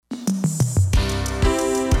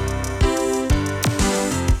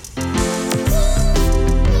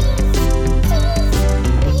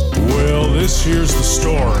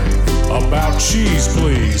story about Cheese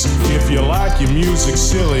Please. If you like your music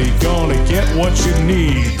silly, gonna get what you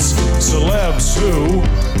need. Celebs who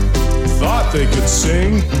thought they could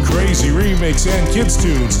sing crazy remakes and kids'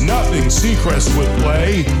 tunes. Nothing Seacrest would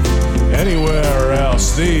play. Anywhere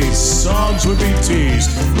else, these songs would be teased.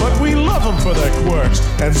 But we love them for their quirks,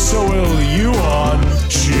 and so will you on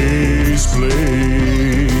Cheese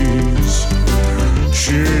Please.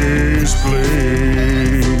 Cheese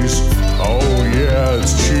Please. Oh yeah,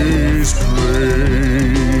 it's Cheese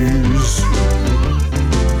Please.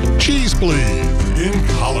 Cheese Please. In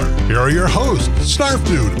color. Here are your hosts, Snarf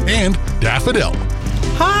Dude and Daffodil.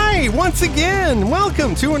 Hi, once again.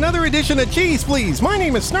 Welcome to another edition of Cheese Please. My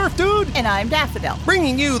name is Snarf Dude. And I'm Daffodil.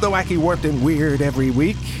 Bringing you the wacky, warped, and weird every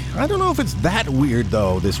week. I don't know if it's that weird,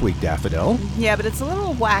 though, this week, Daffodil. Yeah, but it's a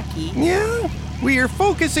little wacky. Yeah. We are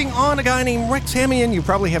focusing on a guy named Rex Hamian. You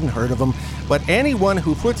probably haven't heard of him. But anyone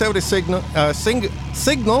who puts out a signal that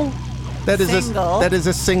is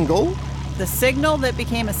a single. The signal that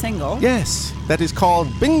became a single. Yes, that is called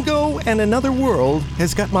Bingo and Another World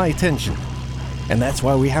has got my attention. And that's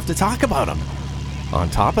why we have to talk about him. On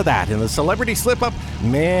top of that, in the celebrity slip-up,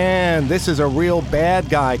 man, this is a real bad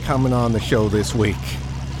guy coming on the show this week.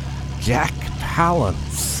 Jack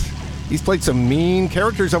Palance. He's played some mean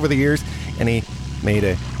characters over the years, and he made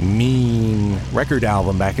a mean record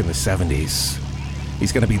album back in the 70s.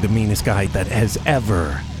 He's going to be the meanest guy that has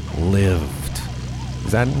ever lived.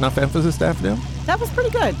 Is that enough emphasis, Daffodil? That was pretty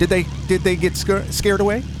good. Did they get scared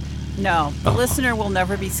away? No, the listener will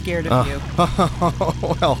never be scared of you.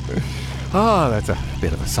 Well, that's a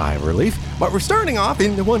bit of a sigh of relief. But we're starting off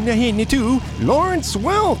in the 1 and the 2, Lawrence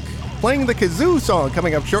Welk, playing the kazoo song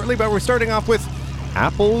coming up shortly, but we're starting off with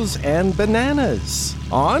Apples and Bananas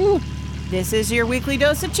on... This is your weekly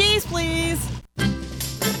dose of cheese, please.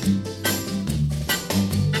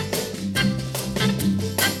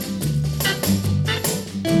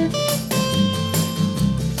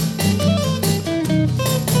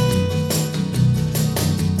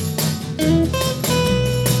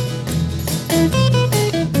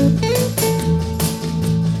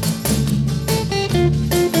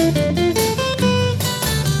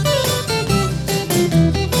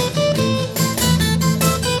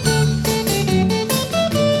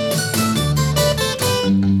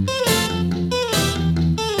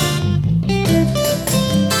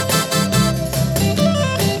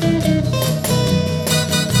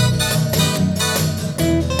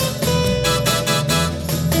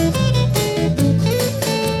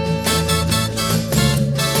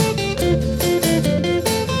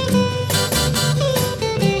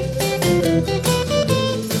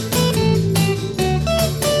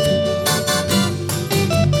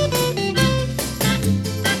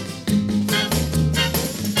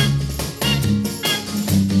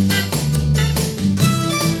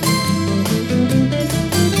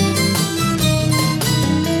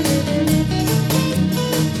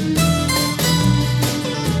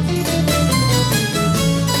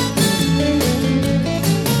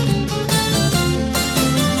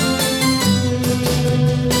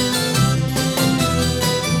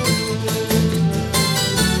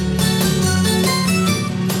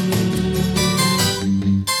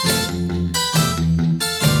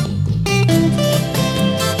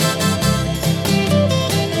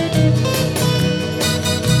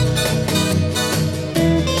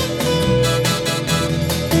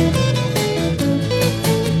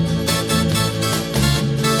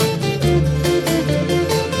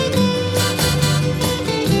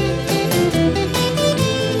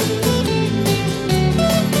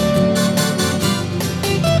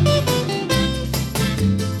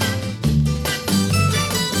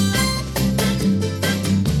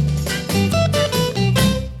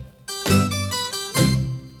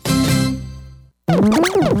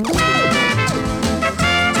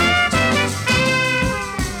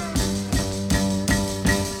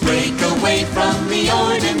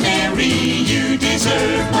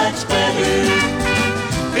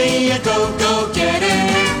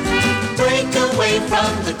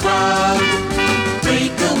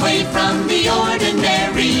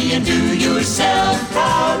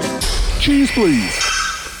 Cheese Please.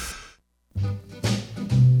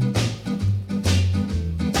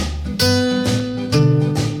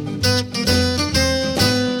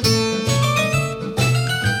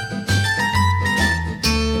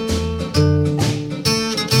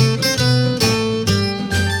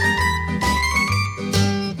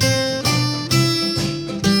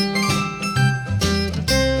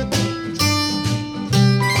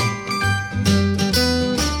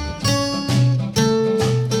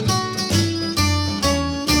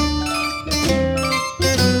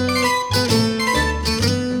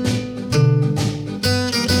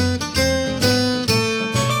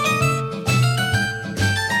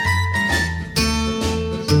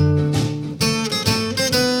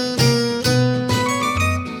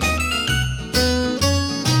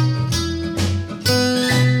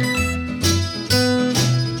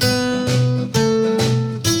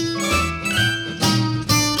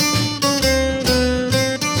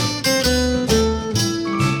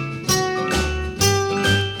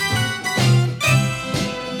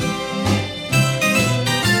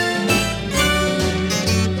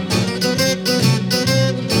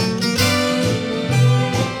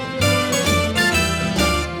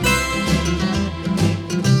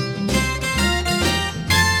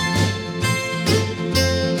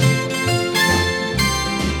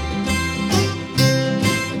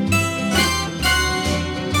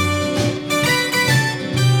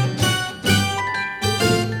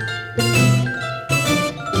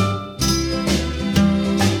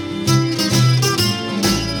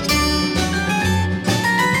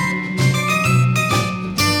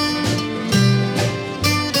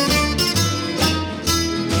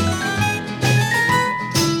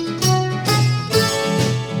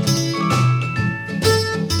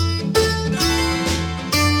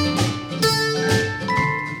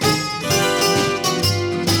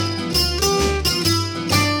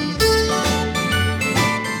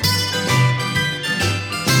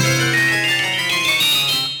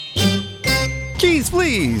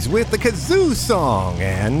 with the Kazoo Song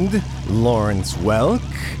and Lawrence Welk.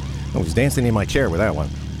 I was dancing in my chair with that one.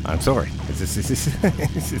 I'm sorry.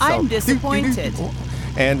 I'm disappointed.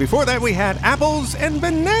 And before that, we had Apples and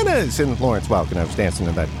Bananas in Lawrence Welk, and I was dancing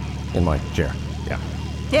in my chair. Yeah.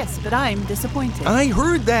 Yes, but I'm disappointed. I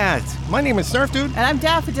heard that. My name is Snarf Dude. And I'm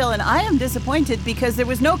Daffodil, and I am disappointed because there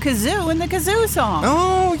was no kazoo in the Kazoo Song.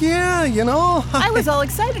 Oh, yeah, you know. I was all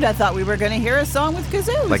excited. I thought we were going to hear a song with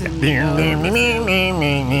kazoos. Like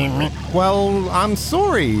well, I'm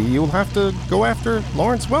sorry. You'll have to go after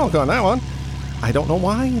Lawrence Welk on that one. I don't know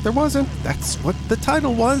why there wasn't. That's what the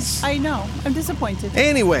title was. I know. I'm disappointed.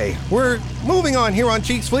 Anyway, we're moving on here on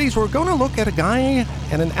Cheeks Please. We're going to look at a guy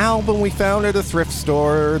and an album we found at a thrift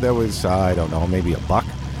store. There was, I don't know, maybe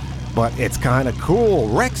 $1. But it's kind of cool.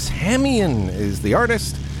 Rex Hamian is the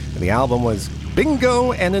artist. And the album was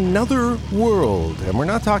Bingo and Another World. And we're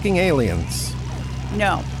not talking aliens.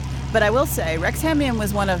 No. But I will say, Rex Hamian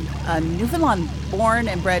was one of a Newfoundland-born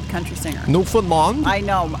and bred country singer. Newfoundland? I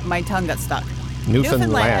know. My tongue got stuck.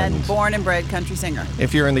 Newfoundland. Born and bred country singer.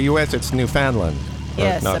 If you're in the U.S., it's Newfoundland.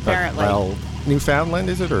 Yes, apparently. Well, Newfoundland,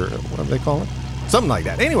 is it? Or what do they call it? Something like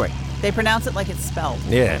that. Anyway. They pronounce it like it's spelled.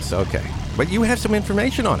 Yes, okay. But you have some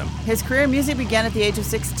information on him. His career in music began at the age of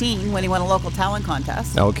 16 when he won a local talent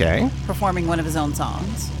contest. Okay. Performing one of his own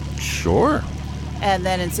songs. Sure. And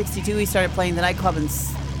then in 62, he started playing the nightclub and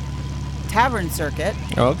tavern circuit.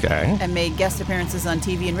 Okay. And made guest appearances on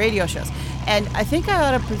TV and radio shows. And I think I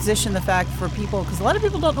ought to position the fact for people, because a lot of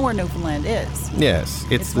people don't know where Newfoundland is. Yes.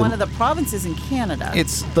 It's one of the provinces in Canada.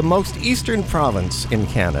 It's the most eastern province in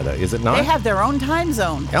Canada, is it not? They have their own time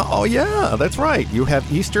zone. Oh, yeah, that's right. You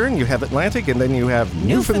have Eastern, you have Atlantic, and then you have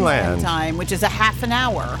Newfoundland time, which is a half an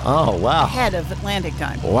hour. Oh, wow. Ahead of Atlantic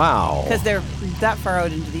time. Wow. Because they're that far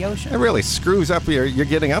out into the ocean. It really screws up your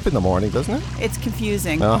getting up in the morning, doesn't it? It's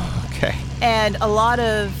confusing. Oh, okay. And a lot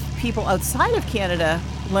of people outside of Canada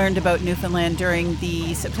learned about Newfoundland during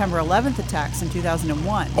the September 11th attacks in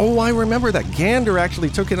 2001. Oh, I remember that. Gander actually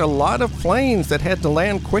took in a lot of planes that had to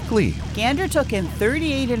land quickly. Gander took in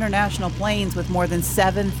 38 international planes with more than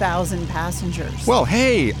 7,000 passengers. Well,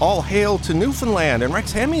 hey, all hail to Newfoundland and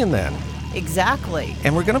Rex Hamian then. Exactly.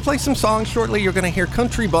 And we're going to play some songs shortly. You're going to hear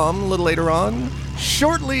Country Bum a little later on.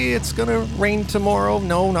 Shortly, it's going to rain tomorrow.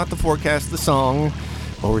 No, not the forecast, the song.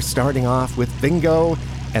 But we're starting off with Bingo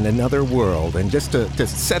and Another World. And just to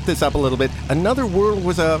set this up a little bit, Another World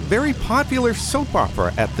was a very popular soap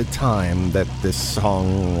opera at the time that this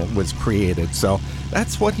song was created. So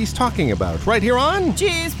that's what he's talking about right here on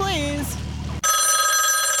Cheese Please.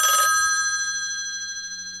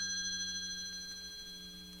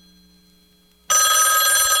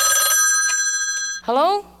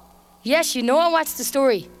 Hello? Yes, you know I watched the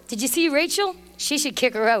story. Did you see Rachel? She should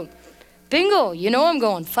kick her out. Bingo, you know I'm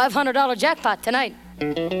going. $500 jackpot tonight.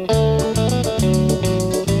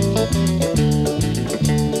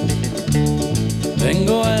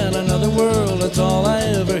 Bingo and another world, that's all I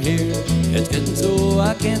ever hear. It's getting so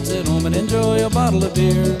I can't sit home and enjoy a bottle of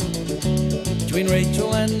beer. Between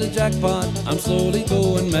Rachel and the jackpot, I'm slowly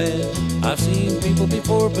going mad. I've seen people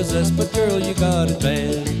before possessed, but girl, you got it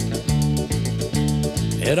bad.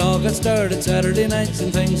 It all got started Saturday nights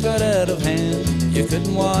and things got out of hand. You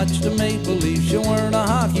couldn't watch the make-believes, you weren't a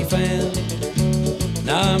hockey fan.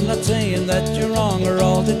 Now I'm not saying that you're wrong or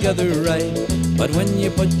altogether right, but when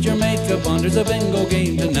you put your makeup on, there's a bingo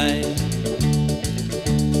game tonight.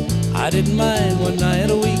 I didn't mind one night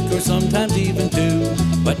a week or sometimes even two,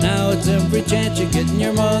 but now it's every chance you get and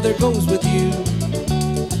your mother goes with you.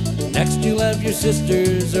 Next you'll have your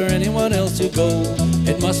sisters or anyone else who go.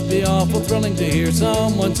 It must be awful thrilling to hear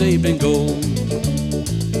someone say bingo.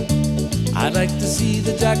 I'd like to see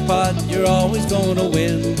the jackpot, you're always gonna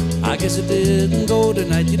win. I guess it didn't go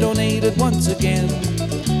tonight, you donated once again.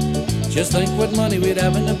 Just think what money we'd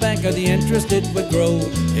have in the bank, or the interest it would grow,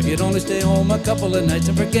 if you'd only stay home a couple of nights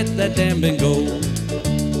and forget that damn bingo.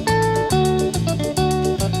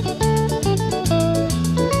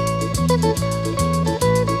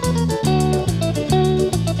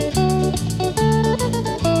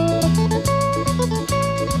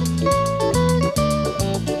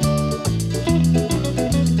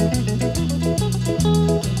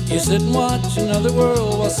 Sit and watch another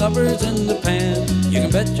world while supper's in the pan. You can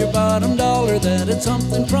bet your bottom dollar that it's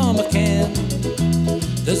something from a can.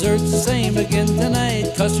 Dessert's the same again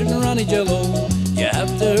tonight, custard and runny jello. You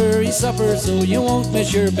have to hurry supper so you won't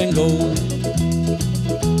miss your bingo.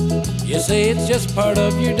 You say it's just part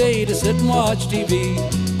of your day to sit and watch TV.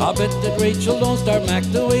 I'll bet that Rachel don't start Mac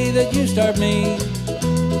the way that you start me.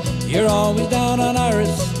 You're always down on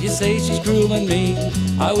Iris, you say she's cruel and mean.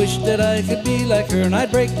 I wish that I could be like her and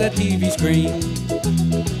I'd break that TV screen.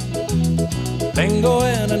 Bingo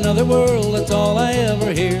in another world, that's all I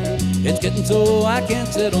ever hear. It's getting so I can't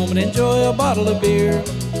sit home and enjoy a bottle of beer.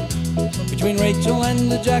 Between Rachel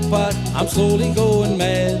and the jackpot, I'm slowly going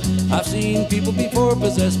mad. I've seen people before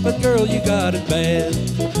possessed, but girl, you got it bad.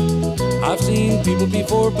 I've seen people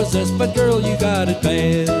before possessed, but girl, you got it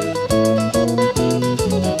bad.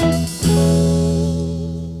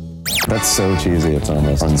 That's so cheesy, it's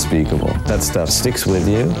almost unspeakable. That stuff sticks with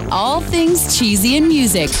you. All things cheesy in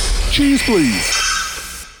music. Cheese, please.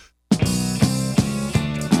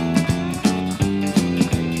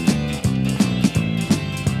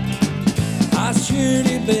 I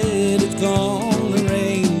surely bet it's gonna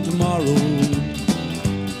rain tomorrow,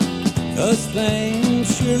 'cause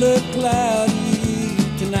things sure look cloudy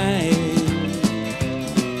tonight.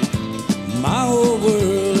 My whole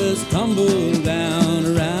world has tumbled down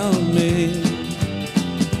around me,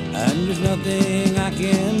 and there's nothing I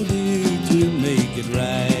can do to make it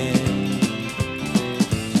right.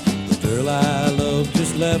 The girl I love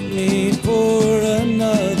just left me for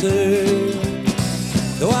another,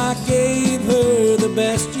 though I gave her the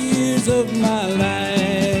best years of my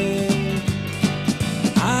life.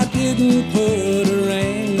 I didn't put a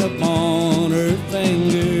ring upon her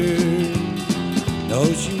finger. No,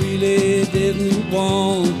 she really didn't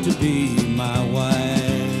want to be my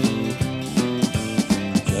wife.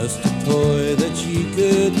 Just a toy that she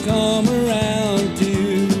could come around to.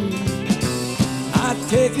 I'd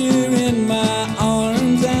take her in my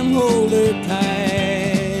arms and hold her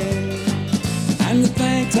tight. And the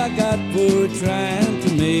thanks I got for trying to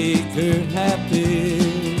make her happy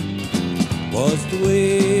was the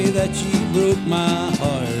way that she broke my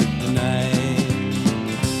heart tonight.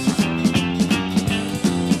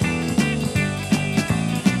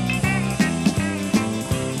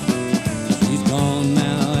 She's gone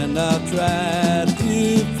now and I'll try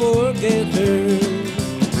to forget her.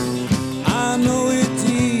 I know it's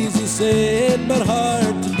easy said but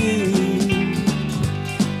hard to do.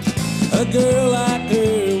 A girl like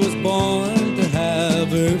her was born to have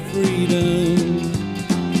her freedom.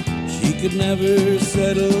 She could never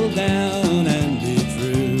settle down and be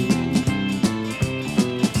true.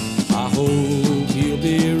 I hope you'll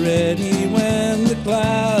be ready when the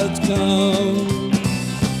clouds come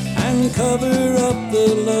and cover up the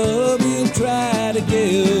love you'll try to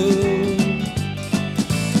give.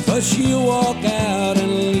 'Cause she'll walk out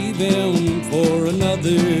and leave him for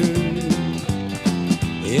another.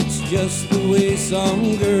 It's just the way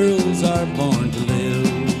some girls are born to live.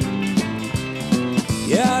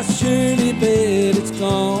 Yeah, I surely bet it's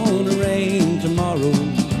gonna rain tomorrow,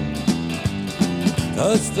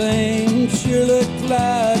 'cause things sure look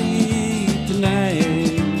cloudy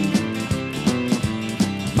tonight.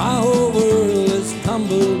 My whole world has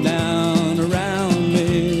tumbled down around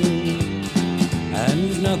me, and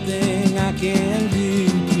there's nothing I can do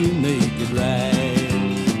to make it right.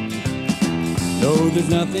 No, there's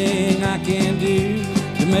nothing I can do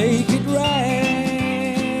to make it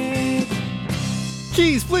right.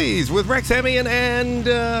 Cheese, please, with Rex Hamian, and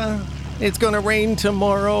it's going to rain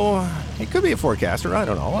tomorrow. He could be a forecaster, I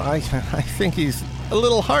don't know. I think he's a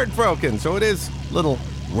little heartbroken, so it is a little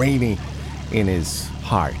rainy in his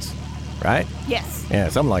heart, right? Yes. Yeah,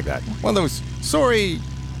 something like that. One of those sorry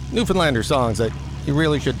Newfoundlander songs that you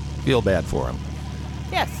really should feel bad for him.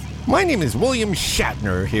 Yes. My name is William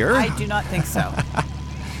Shatner here. I do not think so.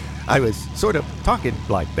 I was sort of talking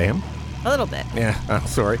like them. A little bit. Yeah, I'm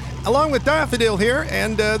sorry. Along with Daffodil here,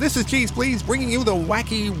 and this is Cheese Please, bringing you the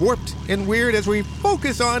wacky, warped, and weird as we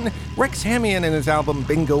focus on Rex Hamian and his album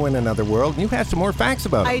Bingo in Another World. You have some more facts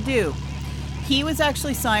about him. I do. He was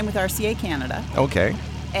actually signed with RCA Canada. Okay.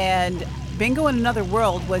 And Bingo in Another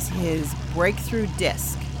World was his breakthrough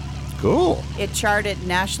disc. Cool. It charted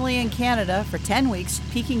nationally in Canada for 10 weeks,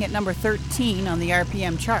 peaking at number 13 on the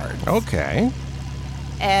RPM chart. Okay.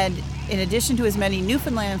 And in addition to his many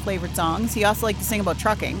Newfoundland-flavored songs, he also liked to sing about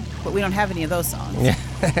trucking, but we don't have any of those songs. Yeah,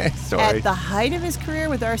 sorry. At the height of his career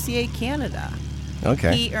with RCA Canada,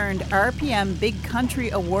 Okay. he earned RPM Big Country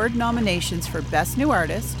Award nominations for Best New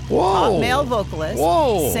Artist, Whoa. Top Male Vocalist,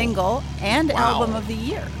 Whoa. Single, and Wow. Album of the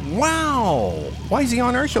Year. Wow. Why is he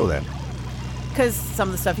on our show then? Because some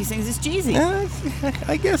of the stuff he sings is cheesy.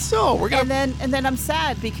 I guess so. We're gonna. And then I'm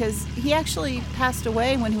sad because he actually passed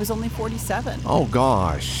away when he was only 47 Oh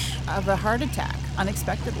gosh. of a heart attack,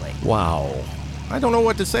 unexpectedly. Wow. I don't know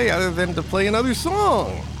what to say other than to play another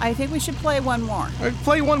song. I think we should play one more.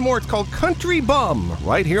 Play one more. It's called Country Bum.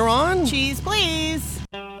 Right here on Cheese, please.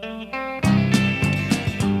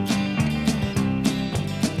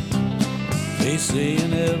 They say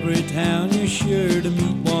in every town you're sure to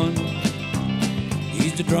meet one.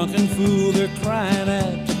 He's the drunken fool they're crying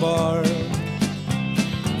at the bar.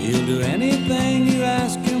 He'll do anything you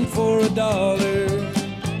ask him for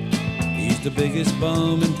 $1. He's the biggest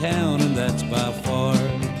bum in town, and that's by far.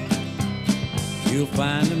 You'll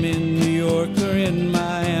find him in New York or in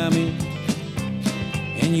Miami,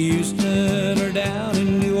 in Houston or down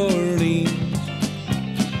in New Orleans.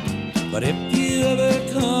 But if you ever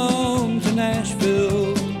come to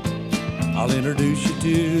Nashville, I'll introduce you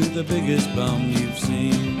to the biggest bum you've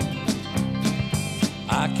seen.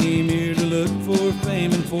 I came here to look for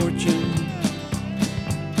fame and fortune.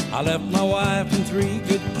 I left my wife and 3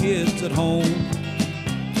 good kids at home.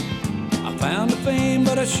 I found the fame,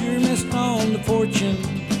 but I sure missed on the fortune.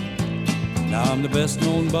 Now I'm the best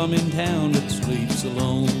known bum in town that sleeps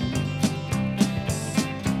alone.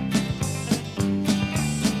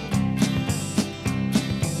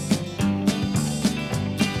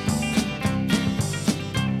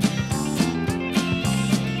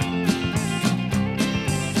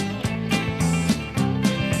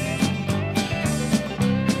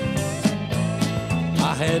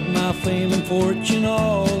 Had my fame and fortune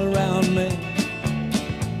all around me,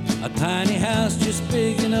 a tiny house just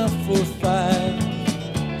big enough for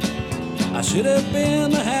 5. I should have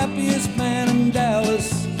been the happiest man in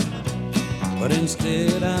Dallas, but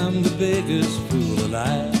instead I'm the biggest fool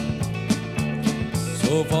alive.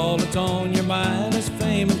 So if all that's on your mind is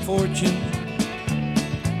fame and fortune,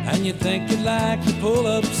 and you think you'd like to pull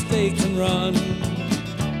up stakes and run,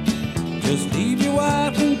 just leave your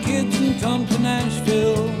wife and kids and come to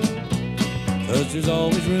Nashville, 'cause there's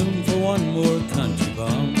always room for one more country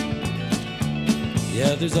bum.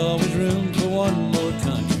 Yeah, there's always room for one more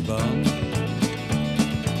country bum.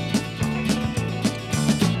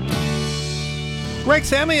 Rex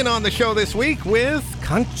Hamian on the show this week with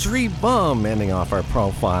Country Bum, ending off our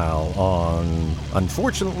profile on,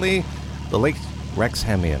 unfortunately, the late Rex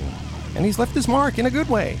Hamian. And he's left his mark in a good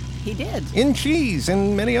way. He did. In cheese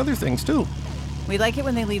and many other things, too. We like it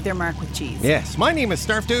when they leave their mark with cheese. Yes. My name is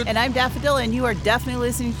Snarf Dude. And I'm Daffodil, and you are definitely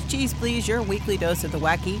listening to Cheese Please, your weekly dose of the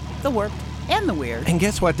wacky, the warped, and the weird. And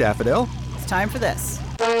guess what, Daffodil? It's time for this.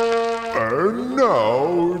 And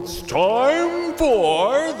now it's time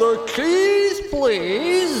for the Cheese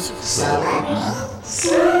Please.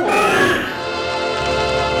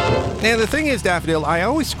 Now, the thing is, Daffodil, I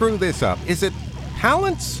always screw this up. Is it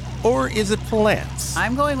Palance or is it Palance?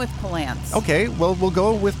 I'm going with Palance. Okay, well, we'll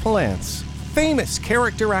go with Palance. Famous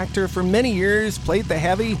character actor for many years, played the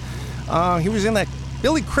heavy. He was in that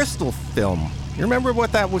Billy Crystal film. You remember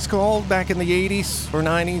what that was called back in the 80s or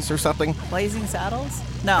 90s or something? Blazing Saddles?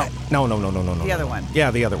 No. No. The other one.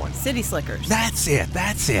 Yeah, the other one. City Slickers. That's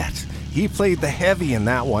it. He played the heavy in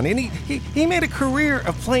that one. And he made a career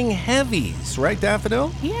of playing heavies, right, Daffodil?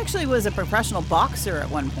 He actually was a professional boxer at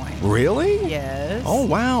one point. Really? Yes. Oh,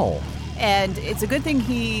 wow. And it's a good thing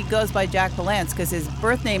he goes by Jack Palance, because his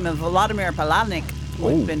birth name of Volodymyr Paladnik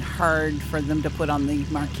would have been hard for them to put on the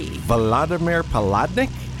marquee. Volodymyr Paladnik?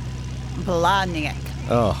 Paladnik.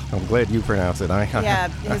 Oh, I'm glad you pronounce it. Yeah,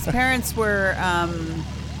 his parents were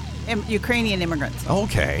Ukrainian immigrants.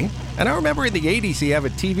 Okay. And I remember in the 80s he had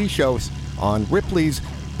TV shows on Ripley's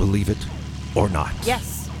Believe It or Not.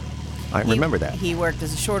 Yes. I remember that. He worked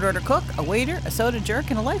as a short order cook, a waiter, a soda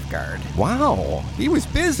jerk, and a lifeguard. Wow. He was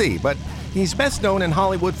busy, but he's best known in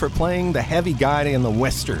Hollywood for playing the heavy guy in the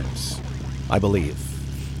westerns, I believe.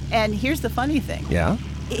 And here's the funny thing. Yeah?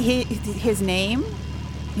 His name,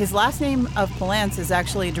 his last name of Palance is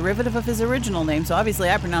actually a derivative of his original name, so obviously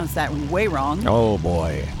I pronounced that way wrong. Oh,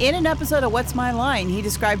 boy. In an episode of What's My Line, he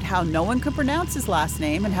described how no one could pronounce his last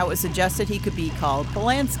name and how it was suggested he could be called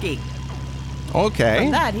Polanski. Okay.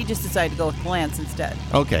 From that, he just decided to go with Palance instead.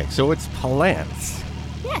 Okay, so it's Palance.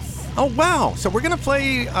 Yes. Oh, wow. So we're going to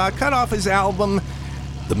play cut off his album,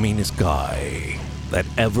 The Meanest Guy That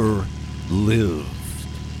Ever Lived.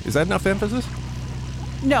 Is that enough emphasis?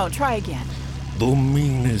 No, try again. The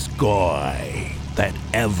meanest guy that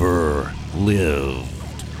ever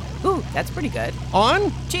lived. Ooh, that's pretty good. On?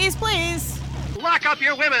 Cheese, please. Lock up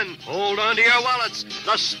your women. Hold on to your wallets.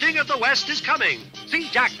 The sting of the West is coming. See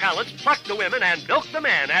Jack Palance pluck the women and milk the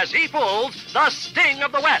men as he pulls the sting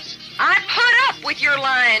of the West. I put up with your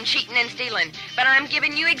lying, cheating, and stealing, but I'm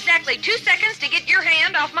giving you exactly 2 seconds to get your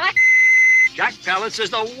hand off my... Jack Palance is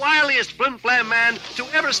the wiliest flim-flam man to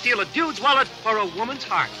ever steal a dude's wallet or a woman's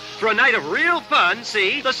heart. For a night of real fun,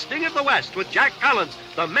 see The Sting of the West with Jack Palance,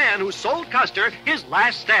 the man who sold Custer his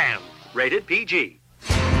last stand. Rated PG.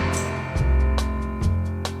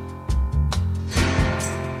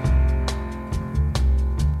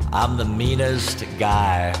 I'm the meanest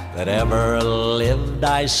guy that ever lived.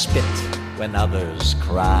 I spit when others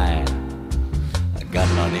cry. A gun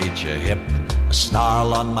on each hip, a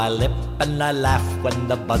snarl on my lip, and I laugh when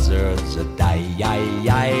the buzzards die.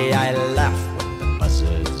 I laugh when the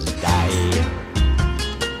buzzards die.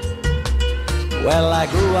 Well, I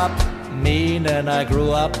grew up mean and I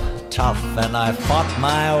grew up tough, and I fought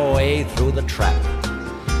my way through the trap.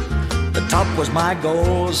 The top was my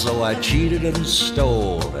goal, so I cheated and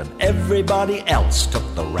stole, and everybody else took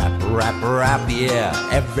the rap. Yeah,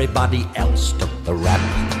 everybody else took the rap.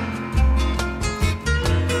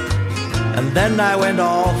 And then I went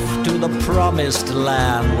off to the promised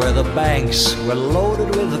land, where the banks were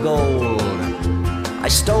loaded with gold. I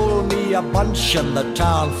stole me a bunch, and the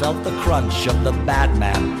town felt the crunch of the bad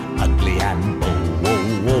man, ugly and bold.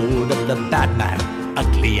 Of the bad man,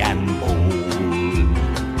 ugly and bold.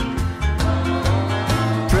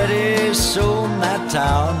 Pretty soon that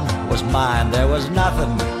town was mine. There was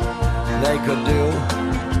nothing they could do.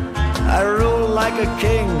 I ruled like a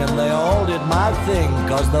king, and they all did my thing,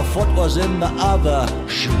 'cause the foot was in the other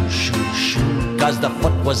shoe, shoe, shoe. 'Cause the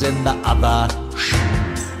foot was in the other shoe.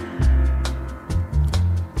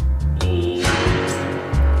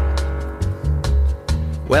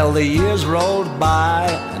 Well, the years rolled by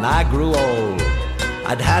and I grew old.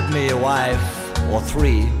 I'd had me a wife or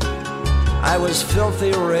three. I was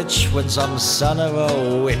filthy rich when some son of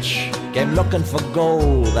a witch came looking for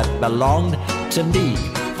gold that belonged to me,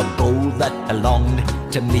 for gold that belonged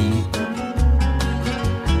to me.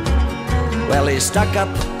 Well, he stuck up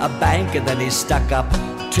a bank and then he stuck up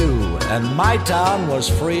two, and my town was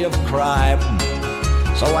free of crime.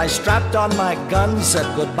 So I strapped on my gun, said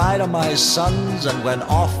goodbye to my sons, and went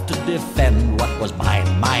off to defend what was mine,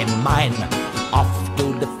 mine. Off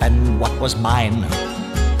to defend what was mine.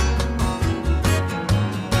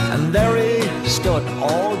 And there he stood,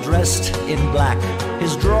 all dressed in black.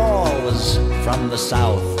 His drawl was from the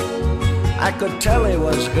south. I could tell he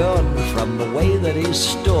was good from the way that he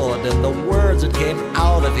stood, and the words that came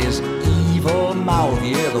out of his evil mouth.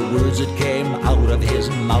 Yeah, the words that came out of his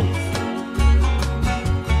mouth.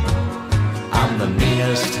 I'm the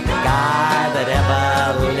meanest guy that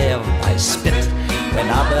ever lived. I spit when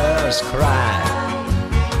others cry.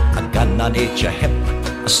 A gun on each hip,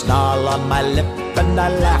 a snarl on my lip, and I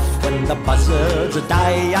laugh when the buzzards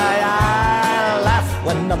die. I laugh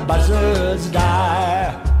when the buzzards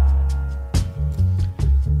die.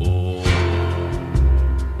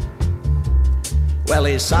 Well,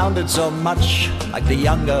 he sounded so much like the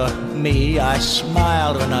younger me, I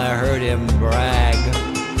smiled when I heard him brag.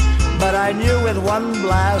 But I knew with one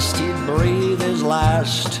blast he'd breathe his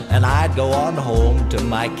last, and I'd go on home to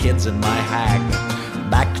my kids and my hag,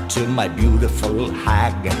 back to my beautiful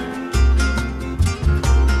hag.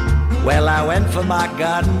 Well, I went for my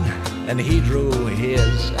gun, and he drew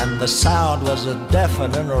his, and the sound was a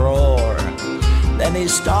deafening roar. Then he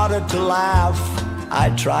started to laugh. I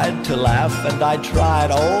tried to laugh, and I tried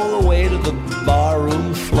all the way to the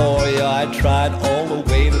barroom floor. Yeah, I tried all the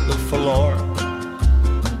way to the floor.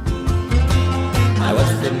 I was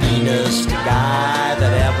the meanest guy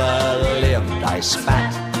that ever lived. I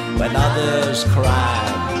spat when others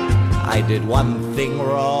cried. I did one thing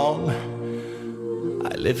wrong.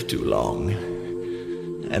 I lived too long,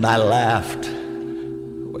 and I laughed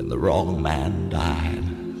when the wrong man died.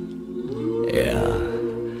 Yeah,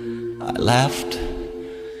 I laughed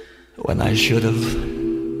when I should have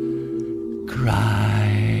cried.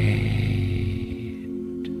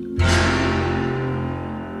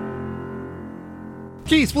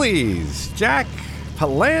 Cheese, please. Jack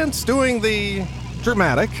Palance doing the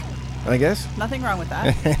dramatic, I guess. Nothing wrong with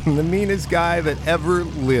that. And the meanest guy that ever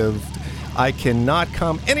lived. I cannot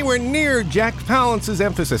come anywhere near Jack Palance's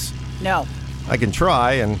emphasis. No. I can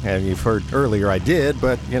try, and you've heard earlier I did,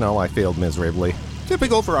 but, I failed miserably.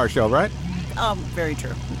 Typical for our show, right? Very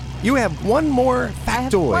true. You have one more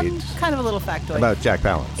factoid. I have one kind of a little factoid. About Jack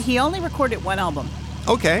Palance. He only recorded one album.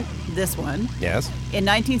 Okay. This one. Yes. In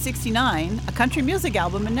 1969, a country music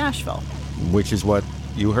album in Nashville. Which is what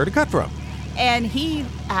you heard a cut from. And he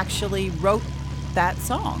actually wrote that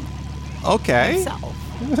song. Okay. Himself.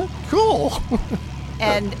 Cool.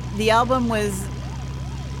 And the album was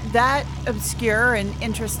that obscure and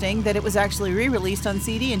interesting that it was actually re-released on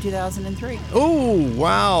CD in 2003. Oh,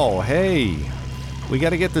 wow. Hey, we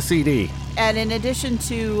got to get the CD. And in addition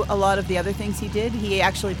to a lot of the other things he did, he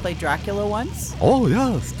actually played Dracula once. Oh,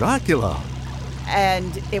 yes, Dracula.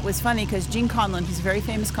 And it was funny because Gene Conlon, who's a very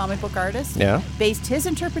famous comic book artist, based his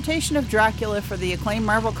interpretation of Dracula for the acclaimed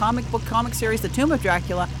Marvel comic series, The Tomb of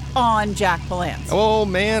Dracula, on Jack Palance. Oh,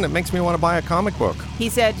 man, it makes me want to buy a comic book. He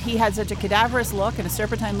said he had such a cadaverous look and a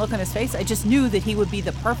serpentine look on his face. I just knew that he would be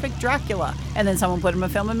the perfect Dracula. And then someone put him in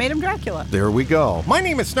film and made him Dracula. There we go. My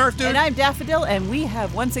name is Snarf Dude. And I'm Daffodil, and we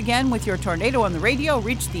have once again, with your tornado on the radio,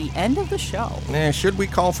 reached the end of the show. Should we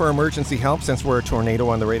call for emergency help since we're a tornado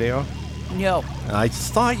on the radio? No. I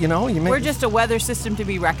just thought, we're just a weather system to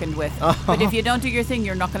be reckoned with. But if you don't do your thing,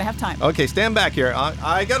 you're not going to have time. Okay, stand back here.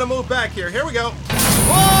 I got to move back here. Here we go.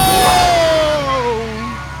 Whoa!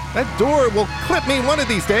 That door will clip me one of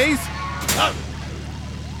these days.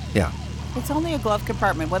 Yeah. It's only a glove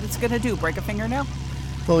compartment. What it's going to do, break a fingernail?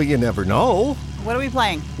 Well, you never know. What are we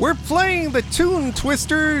playing? We're playing the Tune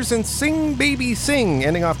Twisters and Sing Baby Sing,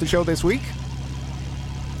 ending off the show this week.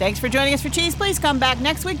 Thanks for joining us for Cheese. Please come back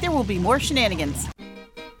next week. There will be more shenanigans.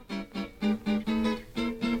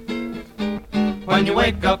 When you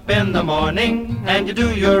wake up in the morning and you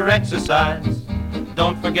do your exercise,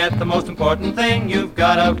 don't forget the most important thing, you've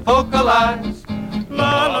got to vocalize.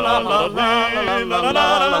 La la la la la la la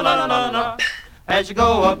la la la la. As you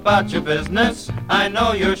go about your business, I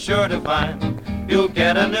know you're sure to find you'll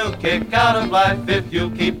get a new kick out of life if you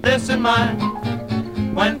keep this in mind.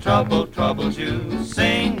 When trouble troubles you,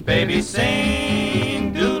 sing, baby,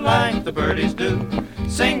 sing. Do like the birdies do.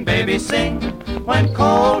 Sing, baby, sing. When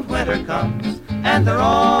cold winter comes and they're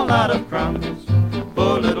all out of crumbs,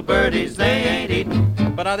 poor little birdies, they ain't eating.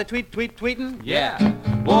 But are they tweeting? Yeah.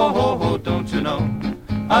 Whoa, ho, ho, don't you know?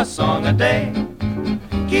 A song a day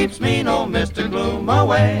keeps me no Mr. Gloom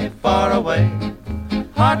away, far away.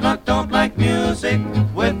 Hard luck don't like music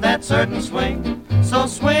with that certain swing. So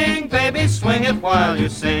swing, baby, swing it while you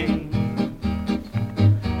sing.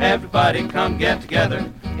 Everybody come get together.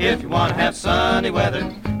 If you want to have sunny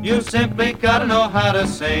weather, you simply gotta know how to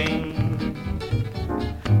sing.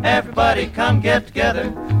 Everybody come get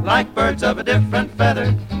together, like birds of a different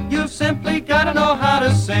feather. You simply gotta know how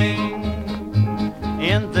to sing.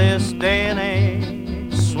 In this day and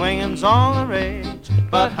age, swinging's all the rage.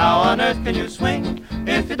 But how on earth can you swing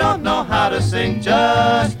if you don't know how to sing?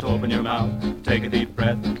 Just open your mouth, take a deep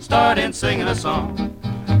breath, start in singing a song.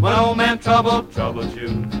 When old man trouble troubles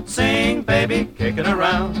you, sing, baby, kicking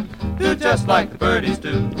around. Do just like the birdies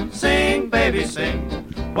do. Sing, baby, sing.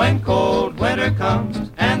 When cold winter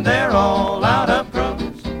comes and they're all out of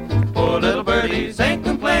crumbs, poor little birdies ain't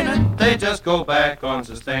complaining, they just go back on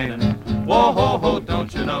sustaining. Whoa, ho, ho,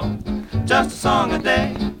 don't you know? Just a song a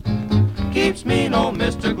day keeps me no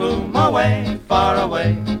Mr. Gloom away, far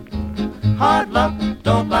away. Hard luck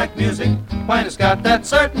don't like music when it's got that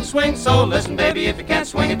certain swing. So listen, baby, if you can't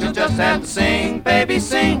swing it, you'll just have to sing, baby,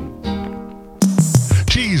 sing.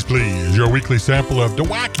 Cheese Please, your weekly sample of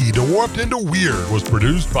DeWacky, DeWarped, and DeWeird was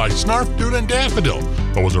produced by Snarf Dude and Daffodil,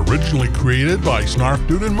 but was originally created by Snarf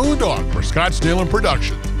Dude and Moondog for Scottsdale and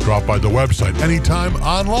Production. Drop by the website anytime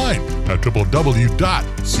online at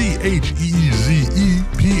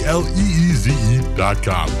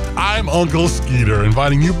www.cheezepleeze.com. I'm Uncle Skeeter,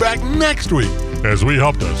 inviting you back next week as we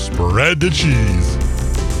help to spread the cheese.